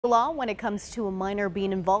The law when it comes to a minor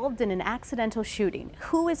being involved in an accidental shooting.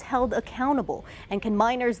 Who is held accountable? And can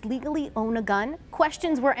minors legally own a gun?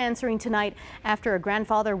 Questions we're answering tonight after a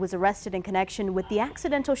grandfather was arrested in connection with the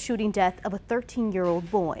accidental shooting death of a 13-year-old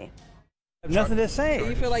boy. I have nothing to say. Do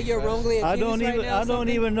you feel like you're wrongly accused I don't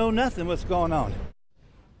even know nothing what's going on.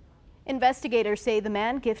 Investigators say the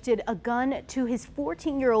man gifted a gun to his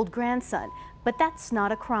 14-year-old grandson, but that's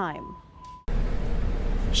not a crime.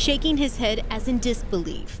 Shaking his head as in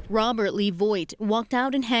disbelief, Robert Lee Voigt walked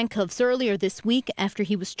out in handcuffs earlier this week after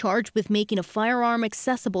he was charged with making a firearm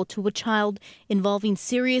accessible to a child involving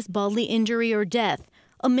serious bodily injury or death,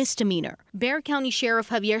 a misdemeanor. Bexar County Sheriff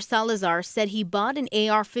Javier Salazar said he bought an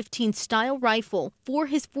AR-15 style rifle for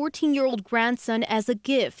his 14-year-old grandson as a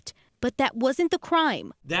gift, but that wasn't the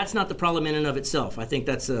crime. That's not the problem in and of itself. I think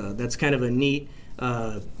that's kind of a neat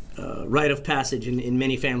rite of passage in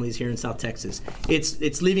many families here in South Texas.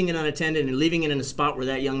 It's leaving it unattended and leaving it in a spot where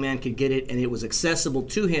that young man could get it, and it was accessible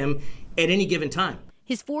to him at any given time.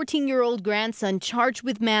 His 14-year-old grandson charged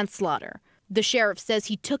with manslaughter. The sheriff says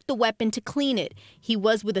he took the weapon to clean it. He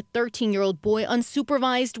was with a 13-year-old boy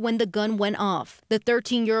unsupervised when the gun went off. The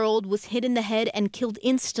 13-year-old was hit in the head and killed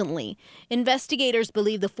instantly. Investigators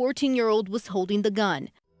believe the 14-year-old was holding the gun.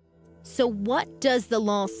 So what does the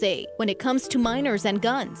law say when it comes to minors and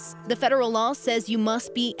guns? The federal law says you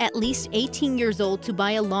must be at least 18 years old to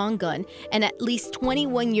buy a long gun and at least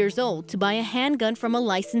 21 years old to buy a handgun from a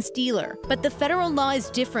licensed dealer. But the federal law is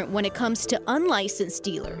different when it comes to unlicensed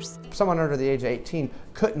dealers. Someone under the age of 18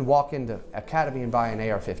 couldn't walk into Academy and buy an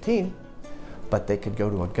AR-15, but they could go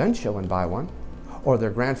to a gun show and buy one, or their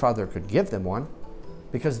grandfather could give them one,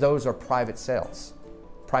 because those are private sales,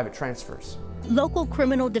 private transfers. Local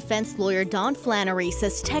criminal defense lawyer Don Flannery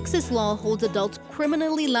says Texas law holds adults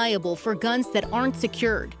criminally liable for guns that aren't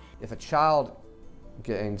secured. If a child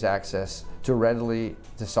gains access to a readily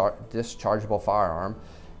dischargeable firearm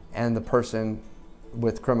and the person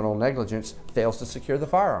with criminal negligence fails to secure the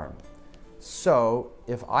firearm. So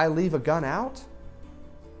if I leave a gun out,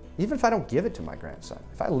 even if I don't give it to my grandson,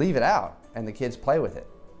 if I leave it out and the kids play with it,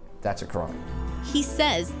 that's a crime. He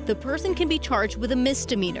says the person can be charged with a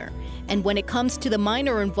misdemeanor. And when it comes to the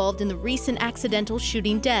minor involved in the recent accidental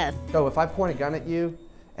shooting death. So if I point a gun at you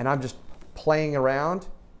and I'm just playing around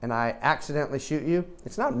and I accidentally shoot you,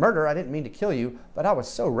 it's not murder. I didn't mean to kill you, but I was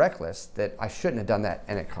so reckless that I shouldn't have done that,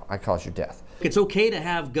 and I caused your death. It's okay to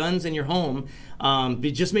have guns in your home, but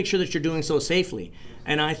just make sure that you're doing so safely.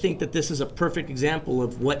 And I think that this is a perfect example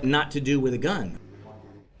of what not to do with a gun.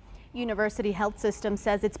 University Health System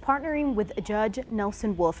says it's partnering with Judge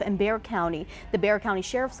Nelson Wolf and Bexar County, the Bexar County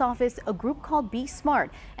Sheriff's Office, a group called Be Smart,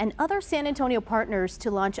 and other San Antonio partners to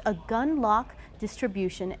launch a gun lock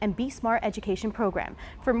distribution and Be Smart education program.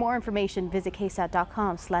 For more information, visit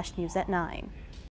ksat.com/news@9.